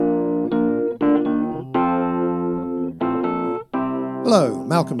Hello,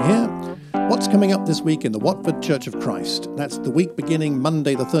 Malcolm here. What's coming up this week in the Watford Church of Christ? That's the week beginning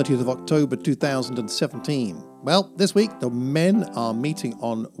Monday the 30th of October 2017. Well, this week the men are meeting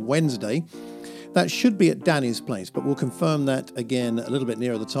on Wednesday. That should be at Danny's place, but we'll confirm that again a little bit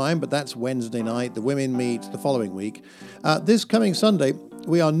nearer the time, but that's Wednesday night. The women meet the following week. This coming Sunday,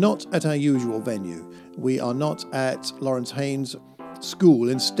 we are not at our usual venue. We are not at Lawrence Haynes School.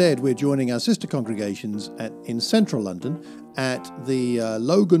 Instead, we're joining our sister congregations in central London at the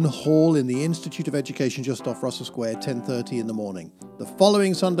Logan Hall in the Institute of Education just off Russell Square, 10:30 in the morning. The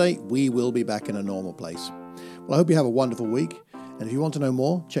following Sunday, we will be back in a normal place. Well, I hope you have a wonderful week. And if you want to know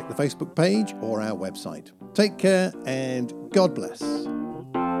more, check the Facebook page or our website. Take care and God bless.